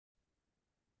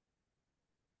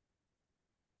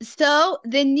So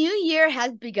the new year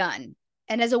has begun,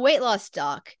 and as a weight loss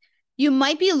doc, you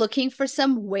might be looking for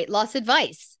some weight loss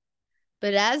advice.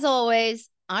 But as always,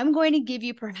 I'm going to give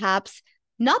you perhaps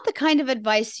not the kind of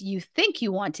advice you think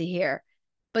you want to hear,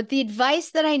 but the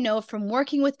advice that I know from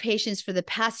working with patients for the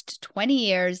past 20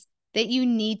 years that you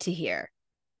need to hear.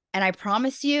 And I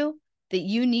promise you that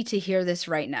you need to hear this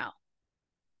right now.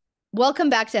 Welcome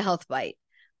back to Health Bite.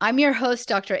 I'm your host,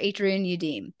 Dr. Adrienne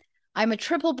Youdim. I'm a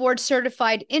triple board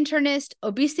certified internist,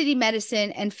 obesity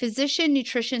medicine, and physician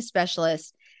nutrition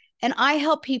specialist, and I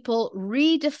help people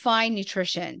redefine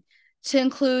nutrition to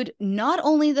include not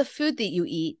only the food that you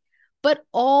eat, but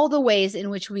all the ways in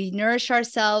which we nourish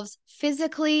ourselves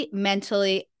physically,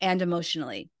 mentally, and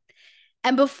emotionally.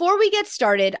 And before we get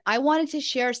started, I wanted to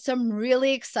share some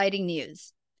really exciting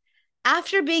news.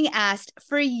 After being asked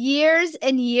for years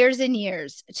and years and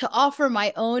years to offer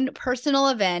my own personal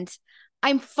event,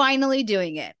 I'm finally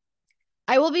doing it.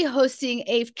 I will be hosting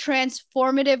a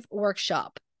transformative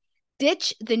workshop.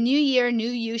 Ditch the new year, new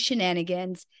you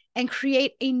shenanigans and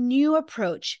create a new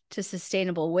approach to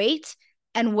sustainable weight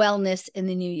and wellness in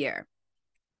the new year.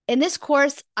 In this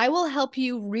course, I will help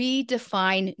you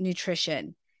redefine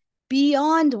nutrition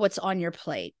beyond what's on your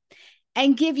plate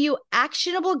and give you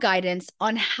actionable guidance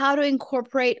on how to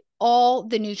incorporate all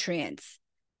the nutrients,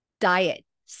 diet,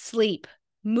 sleep,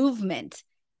 movement,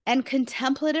 and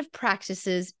contemplative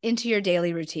practices into your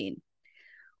daily routine.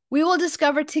 We will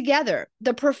discover together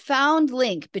the profound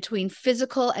link between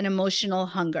physical and emotional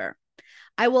hunger.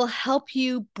 I will help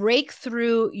you break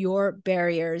through your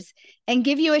barriers and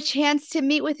give you a chance to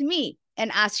meet with me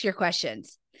and ask your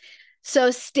questions.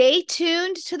 So stay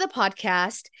tuned to the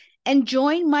podcast and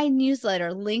join my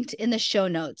newsletter linked in the show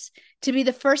notes to be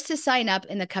the first to sign up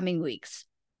in the coming weeks.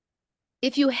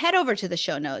 If you head over to the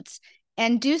show notes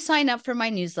and do sign up for my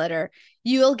newsletter,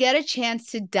 you'll get a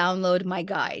chance to download my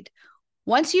guide.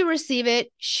 Once you receive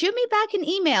it, shoot me back an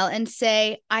email and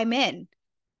say, I'm in.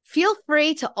 Feel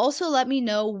free to also let me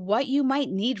know what you might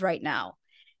need right now.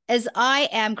 As I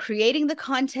am creating the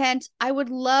content, I would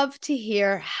love to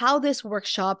hear how this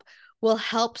workshop will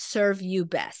help serve you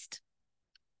best.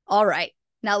 All right,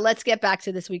 now let's get back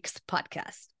to this week's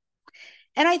podcast.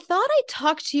 And I thought I'd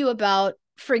talk to you about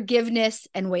forgiveness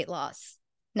and weight loss.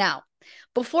 Now,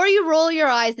 before you roll your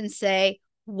eyes and say,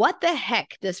 what the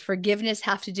heck does forgiveness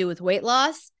have to do with weight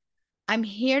loss? I'm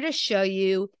here to show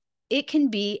you it can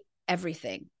be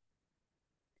everything.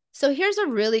 So here's a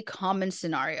really common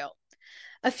scenario.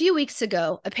 A few weeks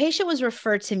ago, a patient was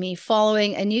referred to me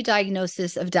following a new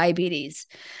diagnosis of diabetes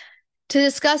to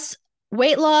discuss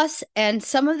weight loss and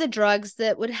some of the drugs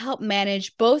that would help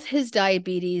manage both his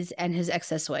diabetes and his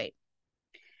excess weight.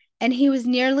 And he was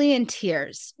nearly in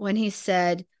tears when he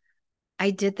said, I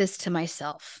did this to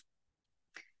myself.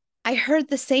 I heard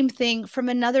the same thing from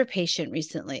another patient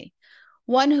recently,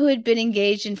 one who had been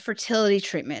engaged in fertility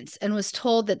treatments and was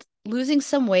told that losing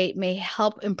some weight may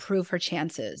help improve her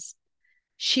chances.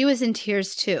 She was in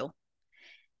tears too.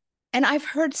 And I've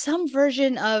heard some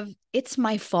version of it's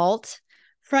my fault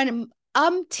from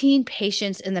umpteen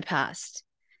patients in the past.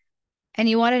 And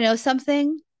you want to know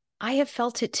something? I have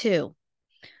felt it too.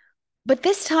 But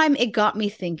this time it got me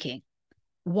thinking,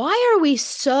 why are we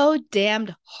so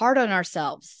damned hard on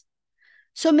ourselves?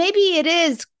 So maybe it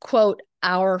is, quote,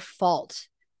 our fault.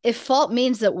 If fault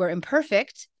means that we're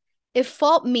imperfect, if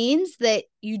fault means that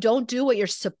you don't do what you're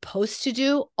supposed to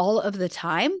do all of the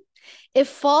time, if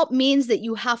fault means that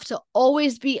you have to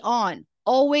always be on,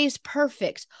 always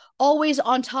perfect, always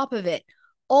on top of it,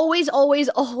 always, always,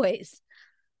 always.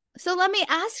 So let me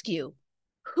ask you,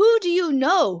 who do you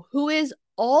know who is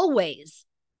always?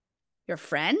 Your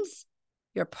friends?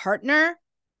 Your partner?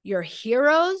 Your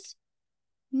heroes?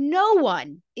 No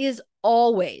one is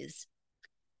always.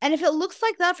 And if it looks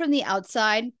like that from the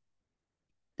outside,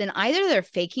 then either they're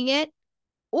faking it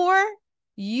or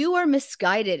you are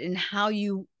misguided in how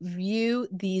you view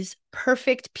these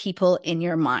perfect people in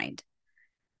your mind.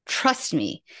 Trust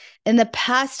me, in the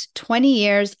past 20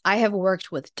 years, I have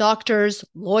worked with doctors,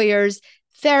 lawyers,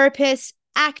 therapists,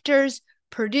 actors,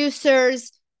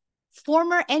 producers,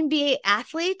 former NBA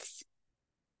athletes.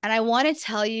 And I want to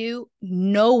tell you,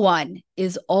 no one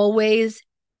is always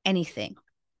anything.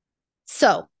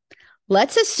 So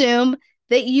let's assume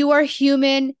that you are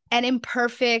human and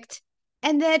imperfect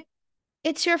and that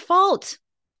it's your fault.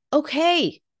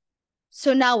 Okay.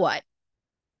 So now what?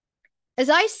 As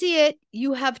I see it,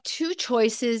 you have two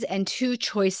choices and two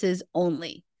choices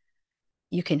only.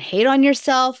 You can hate on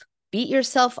yourself, beat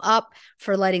yourself up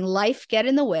for letting life get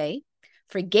in the way,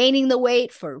 for gaining the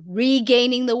weight, for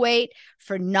regaining the weight,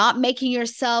 for not making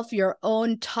yourself your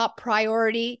own top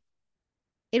priority.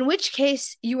 in which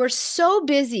case you are so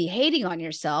busy hating on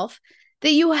yourself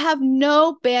that you have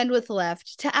no bandwidth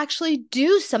left to actually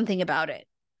do something about it.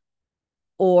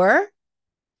 Or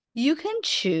you can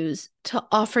choose to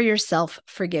offer yourself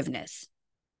forgiveness.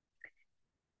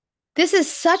 This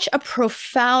is such a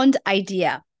profound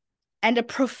idea and a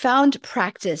profound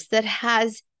practice that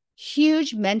has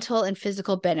huge mental and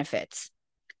physical benefits.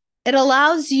 It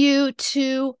allows you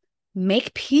to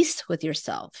make peace with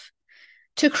yourself,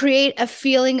 to create a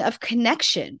feeling of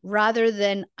connection rather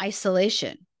than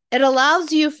isolation. It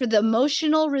allows you for the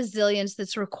emotional resilience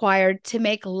that's required to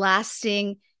make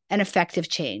lasting and effective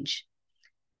change.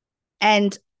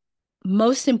 And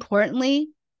most importantly,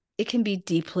 it can be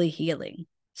deeply healing.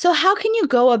 So how can you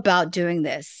go about doing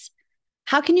this?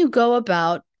 How can you go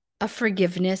about a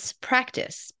forgiveness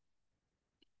practice?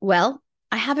 Well,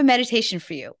 I have a meditation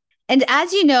for you. And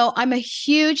as you know, I'm a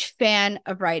huge fan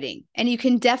of writing, and you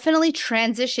can definitely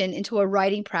transition into a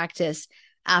writing practice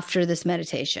after this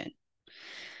meditation.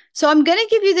 So I'm going to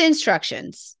give you the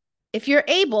instructions. If you're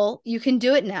able, you can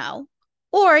do it now,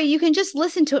 or you can just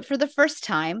listen to it for the first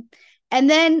time and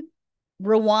then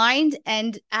rewind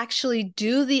and actually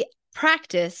do the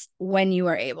practice when you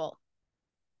are able.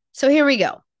 So here we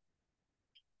go.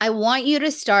 I want you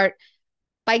to start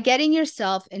by getting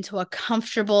yourself into a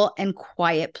comfortable and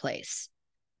quiet place.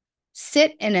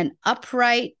 Sit in an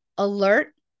upright,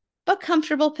 alert, but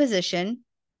comfortable position.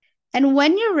 And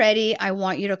when you're ready, I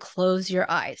want you to close your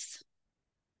eyes.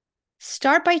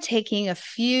 Start by taking a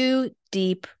few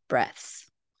deep breaths.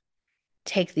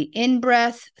 Take the in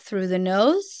breath through the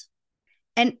nose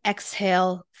and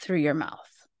exhale through your mouth.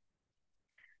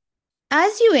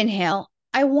 As you inhale,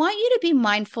 I want you to be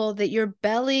mindful that your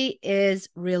belly is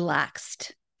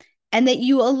relaxed and that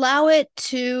you allow it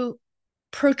to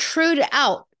protrude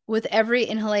out with every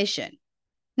inhalation.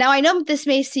 Now, I know this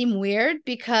may seem weird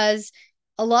because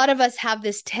a lot of us have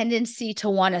this tendency to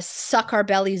want to suck our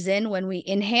bellies in when we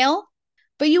inhale,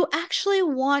 but you actually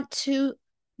want to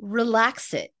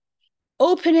relax it,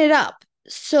 open it up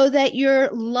so that your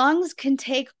lungs can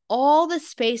take all the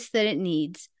space that it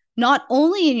needs, not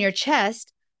only in your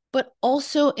chest, but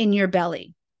also in your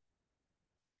belly.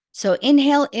 So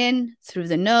inhale in through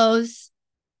the nose,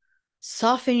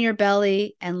 soften your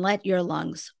belly, and let your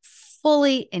lungs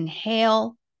fully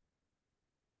inhale.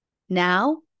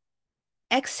 Now,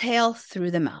 exhale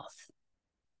through the mouth.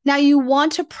 Now, you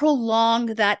want to prolong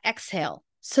that exhale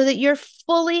so that you're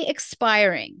fully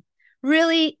expiring,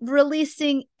 really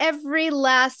releasing every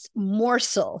last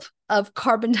morsel of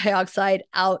carbon dioxide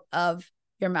out of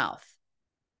your mouth.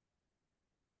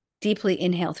 Deeply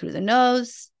inhale through the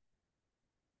nose.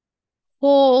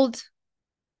 Hold.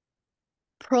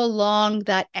 Prolong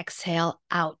that exhale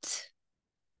out.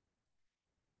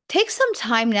 Take some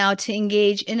time now to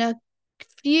engage in a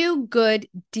few good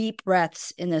deep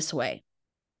breaths in this way.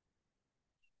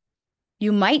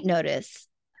 You might notice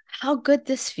how good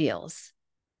this feels.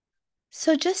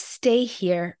 So just stay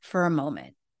here for a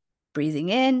moment, breathing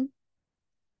in,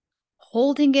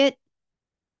 holding it,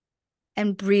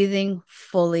 and breathing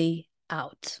fully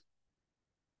out.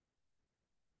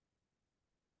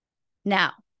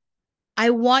 Now, I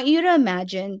want you to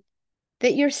imagine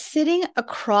that you're sitting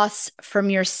across from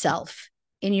yourself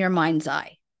in your mind's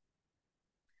eye.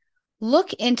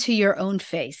 Look into your own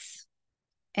face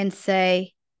and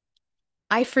say,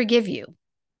 I forgive you.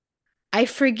 I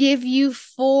forgive you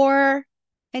for,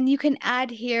 and you can add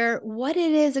here what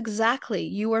it is exactly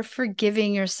you are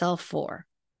forgiving yourself for.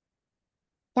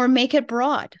 Or make it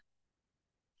broad.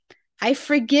 I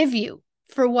forgive you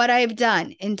for what I've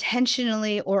done,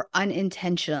 intentionally or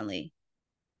unintentionally,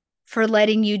 for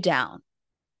letting you down,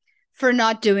 for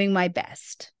not doing my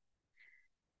best,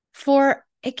 for,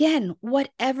 again,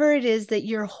 whatever it is that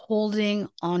you're holding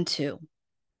onto.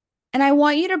 And I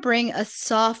want you to bring a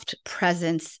soft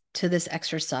presence to this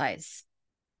exercise.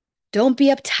 Don't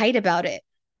be uptight about it.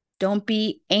 Don't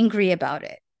be angry about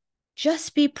it.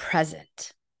 Just be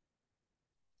present.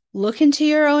 Look into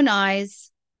your own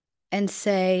eyes and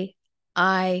say,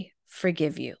 I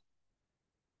forgive you.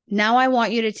 Now I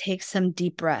want you to take some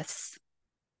deep breaths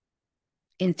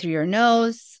in through your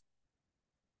nose,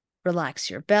 relax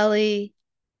your belly,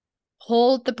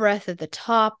 hold the breath at the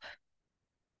top,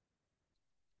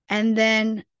 and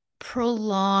then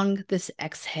prolong this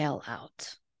exhale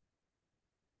out.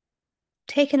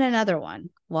 Take in another one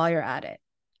while you're at it.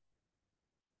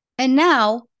 And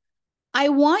now I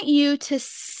want you to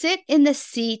sit in the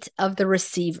seat of the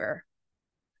receiver.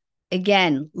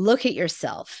 Again, look at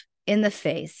yourself in the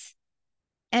face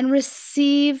and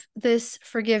receive this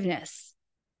forgiveness.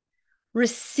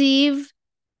 Receive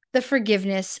the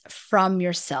forgiveness from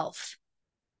yourself.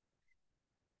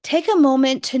 Take a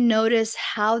moment to notice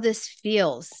how this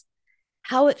feels,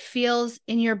 how it feels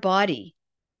in your body,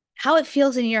 how it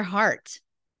feels in your heart.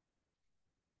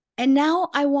 And now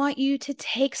I want you to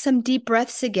take some deep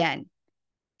breaths again.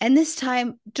 And this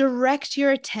time, direct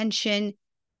your attention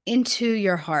into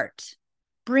your heart.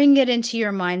 Bring it into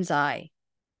your mind's eye.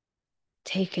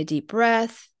 Take a deep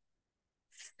breath.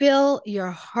 Fill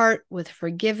your heart with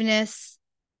forgiveness.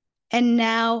 And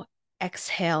now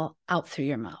exhale out through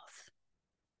your mouth.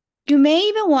 You may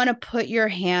even want to put your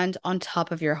hand on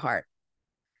top of your heart.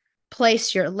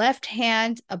 Place your left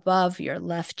hand above your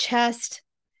left chest.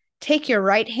 Take your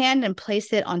right hand and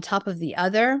place it on top of the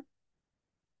other.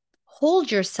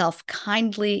 Hold yourself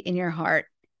kindly in your heart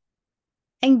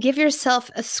and give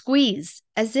yourself a squeeze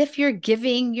as if you're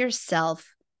giving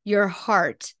yourself, your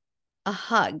heart, a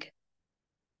hug.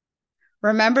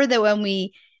 Remember that when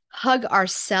we hug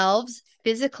ourselves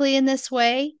physically in this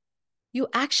way, you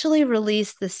actually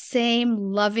release the same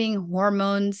loving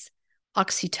hormones,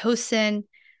 oxytocin,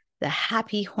 the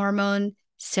happy hormone,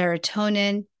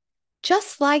 serotonin,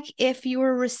 just like if you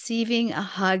were receiving a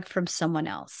hug from someone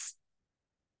else.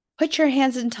 Put your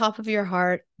hands on top of your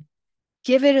heart,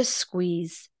 give it a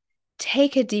squeeze,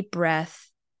 take a deep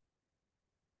breath,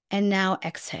 and now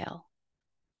exhale.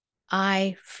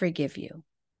 I forgive you.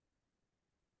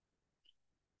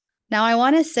 Now, I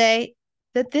want to say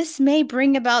that this may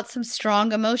bring about some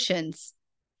strong emotions.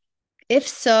 If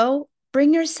so,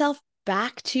 bring yourself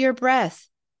back to your breath,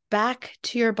 back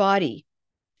to your body.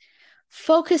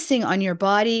 Focusing on your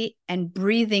body and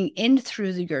breathing in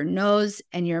through your nose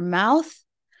and your mouth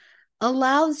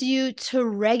allows you to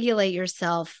regulate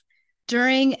yourself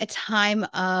during a time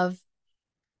of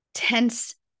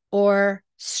tense or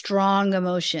strong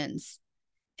emotions.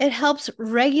 It helps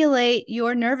regulate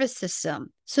your nervous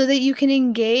system so that you can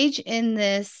engage in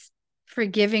this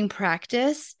forgiving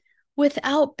practice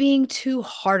without being too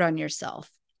hard on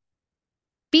yourself.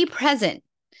 Be present.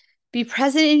 Be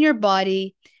present in your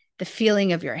body, the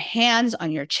feeling of your hands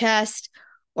on your chest,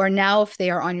 or now if they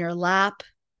are on your lap.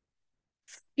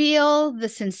 Feel the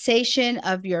sensation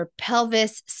of your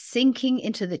pelvis sinking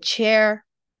into the chair.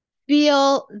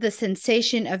 Feel the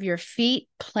sensation of your feet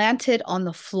planted on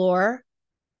the floor.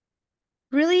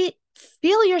 Really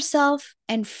feel yourself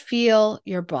and feel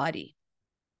your body.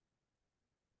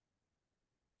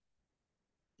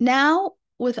 Now,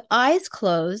 with eyes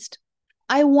closed,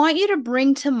 I want you to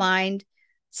bring to mind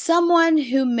someone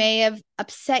who may have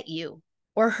upset you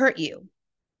or hurt you.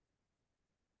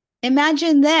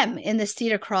 Imagine them in the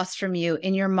seat across from you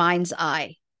in your mind's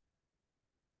eye.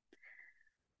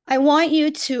 I want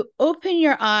you to open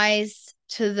your eyes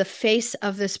to the face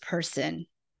of this person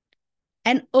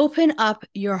and open up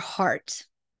your heart.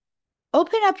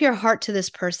 Open up your heart to this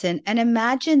person and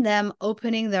imagine them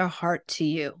opening their heart to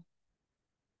you.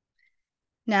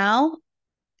 Now,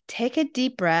 take a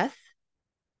deep breath,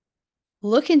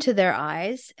 look into their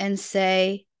eyes and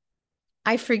say,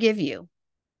 I forgive you.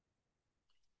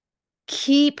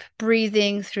 Keep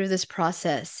breathing through this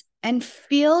process and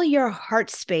feel your heart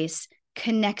space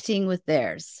connecting with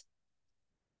theirs.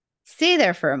 Stay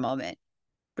there for a moment,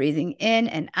 breathing in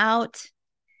and out,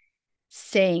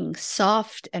 staying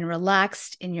soft and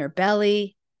relaxed in your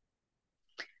belly,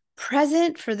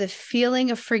 present for the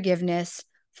feeling of forgiveness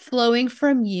flowing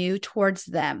from you towards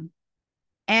them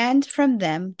and from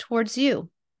them towards you.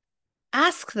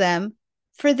 Ask them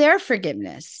for their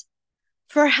forgiveness,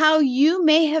 for how you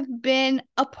may have been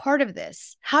a part of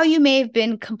this, how you may have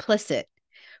been complicit,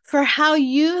 for how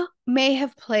you may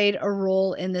have played a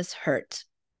role in this hurt.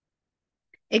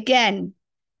 Again,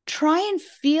 try and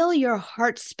feel your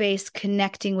heart space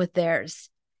connecting with theirs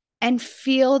and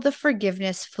feel the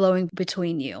forgiveness flowing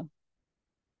between you.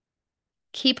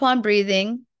 Keep on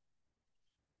breathing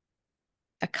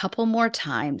a couple more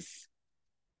times.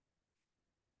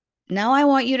 Now I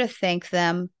want you to thank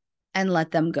them and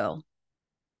let them go.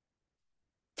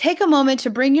 Take a moment to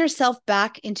bring yourself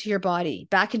back into your body,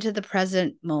 back into the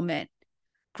present moment.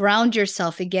 Ground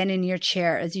yourself again in your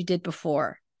chair as you did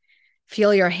before.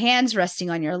 Feel your hands resting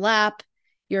on your lap,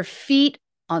 your feet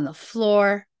on the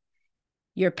floor,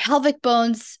 your pelvic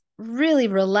bones really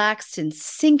relaxed and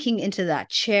sinking into that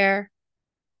chair,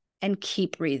 and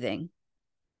keep breathing.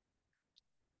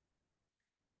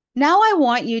 Now I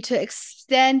want you to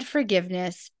extend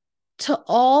forgiveness to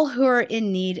all who are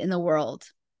in need in the world,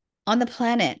 on the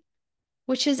planet,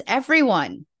 which is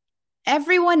everyone.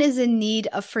 Everyone is in need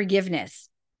of forgiveness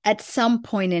at some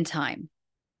point in time.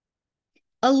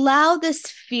 Allow this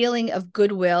feeling of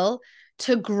goodwill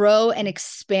to grow and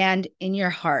expand in your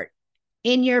heart,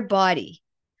 in your body,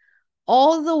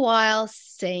 all the while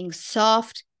staying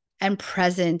soft and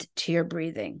present to your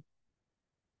breathing.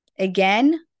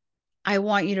 Again, I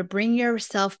want you to bring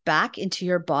yourself back into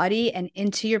your body and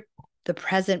into the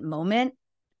present moment.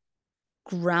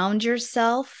 Ground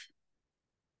yourself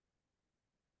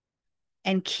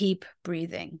and keep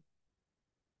breathing.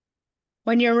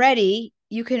 When you're ready,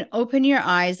 you can open your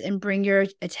eyes and bring your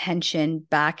attention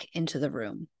back into the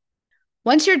room.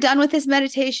 Once you're done with this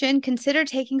meditation, consider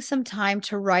taking some time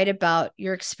to write about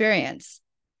your experience.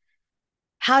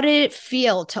 How did it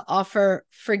feel to offer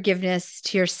forgiveness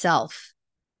to yourself?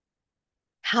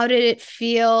 How did it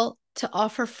feel to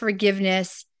offer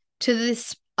forgiveness to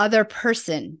this other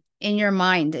person in your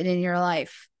mind and in your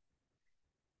life?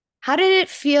 How did it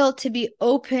feel to be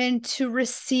open to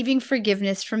receiving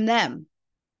forgiveness from them?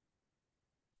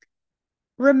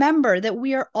 Remember that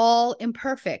we are all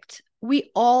imperfect. We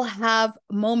all have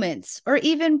moments or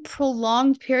even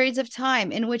prolonged periods of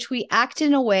time in which we act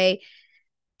in a way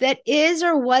that is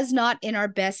or was not in our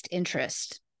best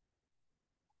interest.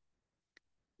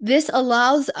 This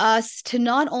allows us to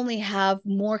not only have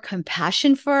more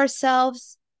compassion for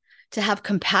ourselves, to have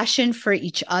compassion for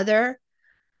each other,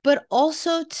 but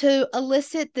also to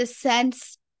elicit this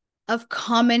sense of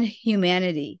common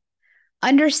humanity,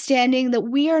 understanding that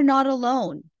we are not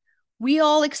alone. We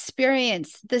all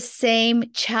experience the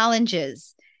same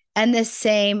challenges and the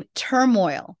same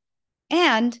turmoil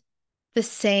and the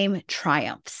same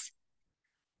triumphs.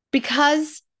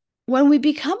 Because when we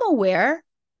become aware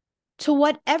to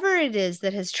whatever it is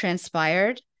that has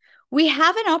transpired, we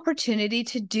have an opportunity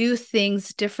to do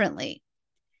things differently.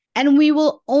 And we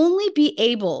will only be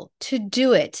able to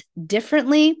do it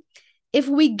differently if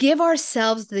we give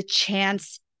ourselves the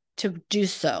chance to do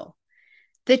so,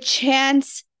 the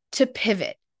chance to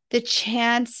pivot, the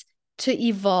chance to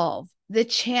evolve, the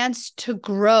chance to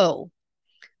grow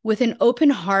with an open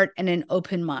heart and an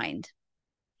open mind.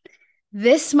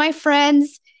 This, my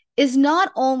friends, is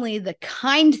not only the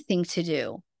kind thing to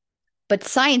do, but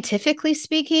scientifically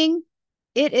speaking,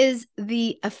 it is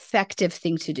the effective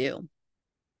thing to do.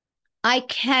 I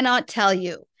cannot tell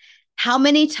you how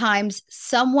many times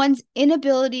someone's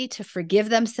inability to forgive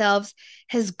themselves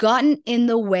has gotten in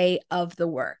the way of the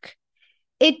work.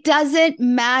 It doesn't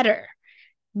matter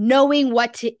knowing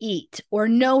what to eat or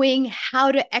knowing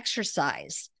how to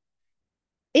exercise.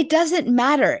 It doesn't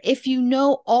matter if you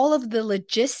know all of the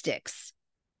logistics.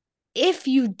 If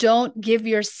you don't give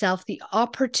yourself the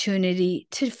opportunity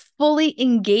to fully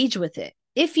engage with it,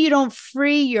 if you don't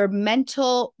free your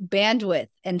mental bandwidth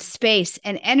and space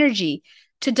and energy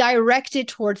to direct it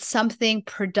towards something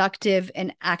productive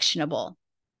and actionable.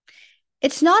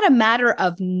 It's not a matter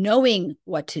of knowing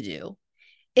what to do.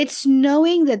 It's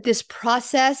knowing that this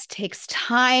process takes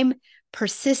time,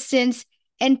 persistence,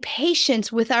 and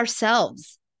patience with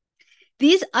ourselves.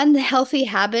 These unhealthy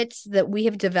habits that we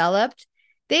have developed,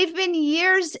 they've been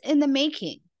years in the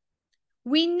making.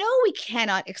 We know we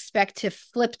cannot expect to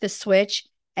flip the switch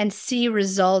and see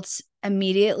results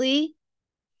immediately.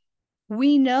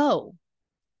 We know.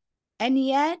 And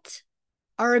yet,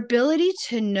 our ability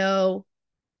to know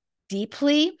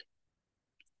deeply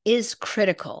is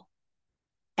critical.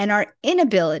 And our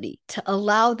inability to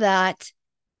allow that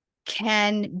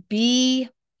can be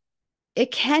the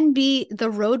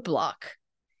roadblock.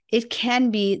 It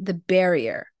can be the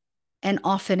barrier, and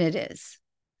often it is.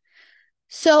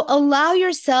 So allow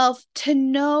yourself to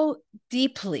know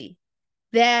deeply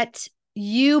that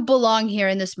you belong here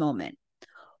in this moment.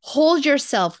 Hold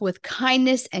yourself with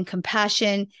kindness and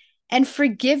compassion and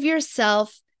forgive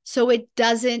yourself so it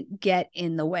doesn't get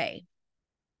in the way.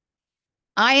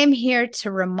 I am here to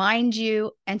remind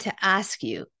you and to ask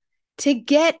you to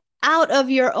get out of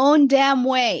your own damn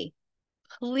way,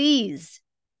 please,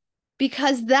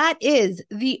 because that is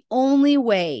the only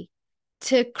way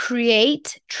to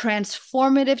create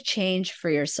transformative change for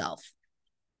yourself.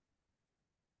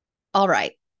 All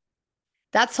right,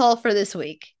 that's all for this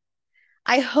week.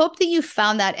 I hope that you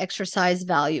found that exercise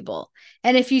valuable.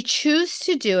 And if you choose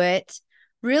to do it,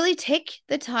 really take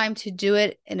the time to do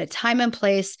it in a time and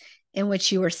place in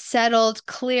which you are settled,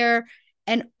 clear,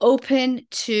 and open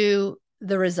to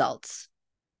the results.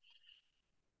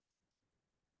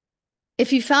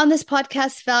 If you found this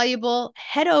podcast valuable,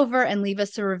 head over and leave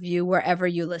us a review wherever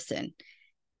you listen.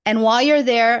 And while you're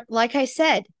there, like I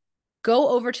said, go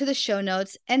over to the show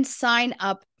notes and sign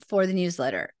up for the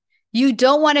newsletter. You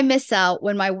don't want to miss out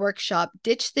when my workshop,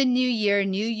 Ditch the New Year,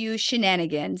 New You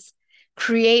Shenanigans,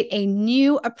 create a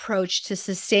new approach to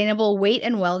sustainable weight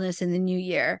and wellness in the new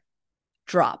year,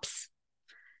 drops.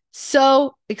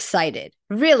 So excited,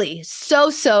 really so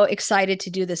excited to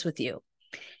do this with you.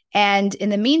 And in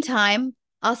the meantime,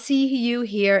 I'll see you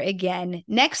here again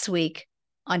next week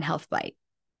on Health Bite.